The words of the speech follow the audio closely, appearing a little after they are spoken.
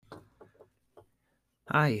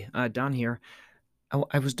Hi, Don here.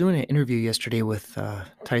 I was doing an interview yesterday with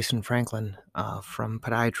Tyson Franklin from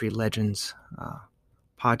Podiatry Legends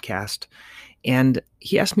podcast, and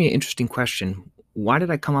he asked me an interesting question. Why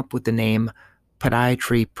did I come up with the name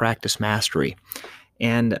Podiatry Practice Mastery?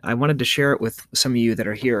 And I wanted to share it with some of you that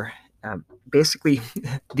are here. Basically,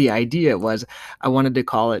 the idea was I wanted to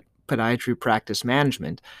call it Podiatry Practice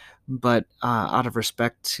Management, but out of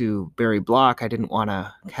respect to Barry Block, I didn't want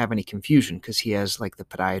to have any confusion because he has like the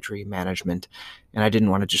podiatry management, and I didn't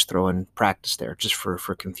want to just throw in practice there just for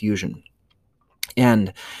confusion.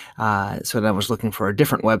 And so then I was looking for a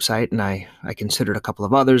different website, and I considered a couple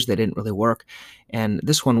of others. They didn't really work. And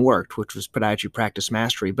this one worked, which was Podiatry Practice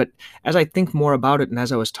Mastery. But as I think more about it, and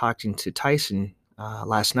as I was talking to Tyson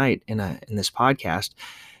last night in this podcast,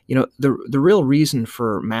 the real reason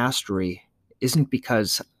for mastery isn't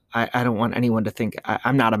because I don't want anyone to think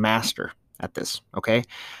I'm not a master at this, okay?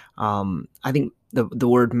 I think the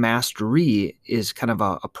word mastery is kind of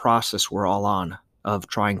a process we're all on of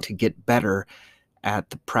trying to get better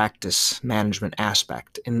at the practice management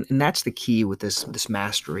aspect. And that's the key with this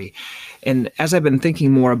mastery. And as I've been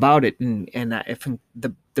thinking more about it, and I think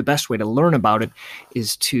the best way to learn about it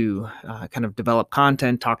is to kind of develop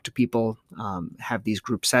content, talk to people, have these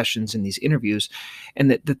group sessions and these interviews.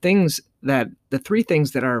 And the three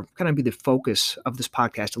things that are going to be the focus of this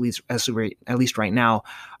podcast, at least right now,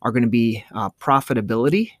 are going to be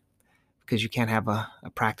profitability, because you can't have a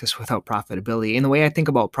practice without profitability. And the way I think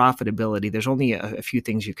about profitability, there's only a few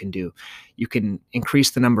things you can do. You can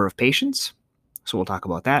increase the number of patients, so we'll talk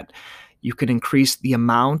about that. You can increase the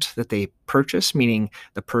amount that they purchase, meaning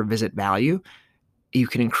the per visit value. You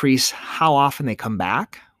can increase how often they come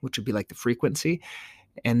back, which would be like the frequency.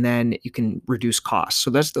 And then you can reduce costs.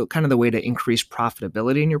 So that's the kind of the way to increase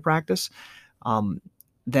profitability in your practice.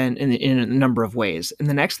 Then in a number of ways. And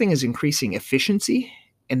the next thing is increasing efficiency.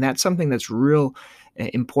 And that's something that's real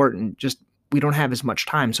important. Just we don't have as much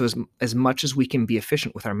time. So as much as we can be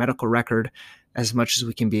efficient with our medical record, as much as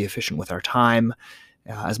we can be efficient with our time,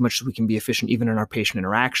 as much as we can be efficient even in our patient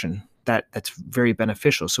interaction, that's very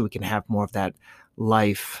beneficial. So we can have more of that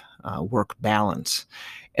life work balance.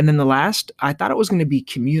 And then the last, I thought it was going to be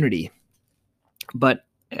community. But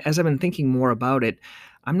as I've been thinking more about it,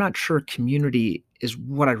 I'm not sure community is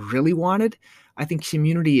what I really wanted. I think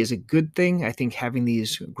community is a good thing. I think having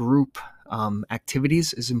these group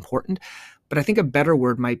activities is important. But I think a better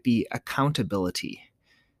word might be accountability,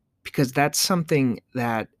 because that's something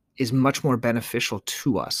that is much more beneficial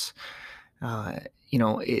to us.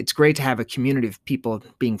 It's great to have a community of people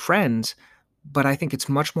being friends, but I think it's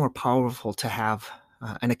much more powerful to have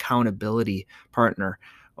an accountability partner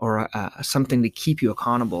or something to keep you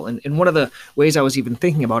accountable. And one of the ways I was even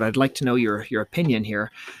thinking about, I'd like to know your opinion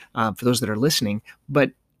here for those that are listening,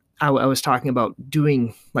 but I was talking about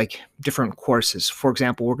doing like different courses. For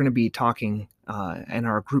example, we're going to be talking in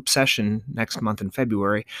our group session next month in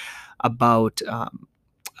February about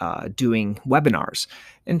doing webinars.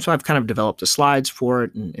 And so I've kind of developed the slides for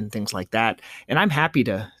it and things like that. And I'm happy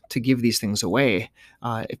to give these things away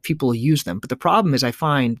if people use them. But the problem is I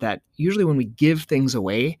find that usually when we give things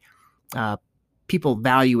away, people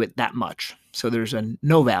value it that much. So there's a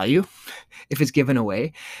no value if it's given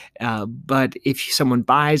away. But if someone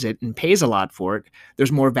buys it and pays a lot for it,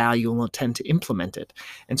 there's more value and will tend to implement it.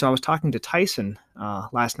 And so I was talking to Tyson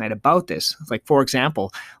last night about this. Like, for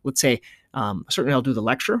example, let's say, certainly I'll do the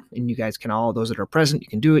lecture, and you guys can all, those that are present, you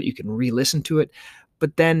can do it, you can re-listen to it.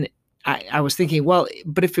 But then I was thinking, well,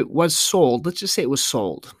 but if it was sold, let's just say it was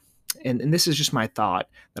sold. And this is just my thought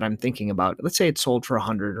that I'm thinking about. Let's say it's sold for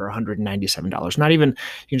 $100 or $197. Not even,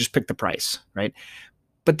 you can just pick the price, right?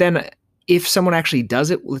 But then if someone actually does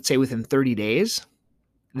it, let's say within 30 days,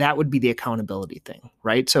 that would be the accountability thing,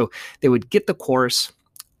 right? So they would get the course,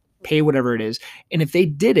 pay whatever it is. And if they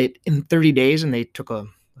did it in 30 days and they took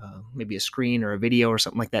maybe a screen or a video or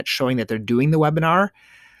something like that showing that they're doing the webinar,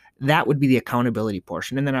 that would be the accountability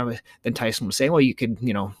portion. And then Tyson would say, well, you could,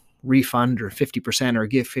 refund or 50% or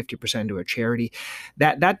give 50% to a charity.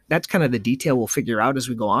 That's kind of the detail we'll figure out as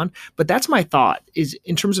we go on. But that's my thought, is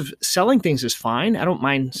in terms of selling things is fine. I don't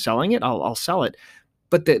mind selling it. I'll sell it.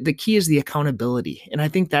 But the key is the accountability. And I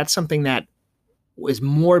think that's something that is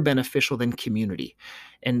more beneficial than community.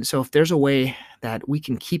 And so if there's a way that we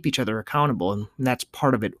can keep each other accountable, and that's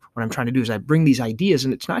part of it, what I'm trying to do is I bring these ideas,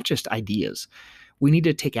 and it's not just ideas. We need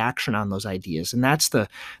to take action on those ideas. And that's the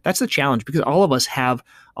challenge, because all of us have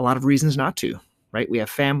a lot of reasons not to, right? We have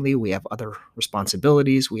family, we have other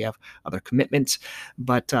responsibilities, we have other commitments.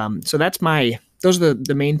 But so that's my those are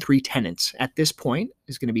the main three tenets. At this point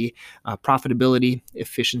is going to be profitability,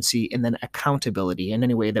 efficiency, and then accountability in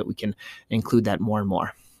any way that we can include that more and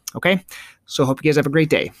more. Okay, so hope you guys have a great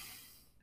day.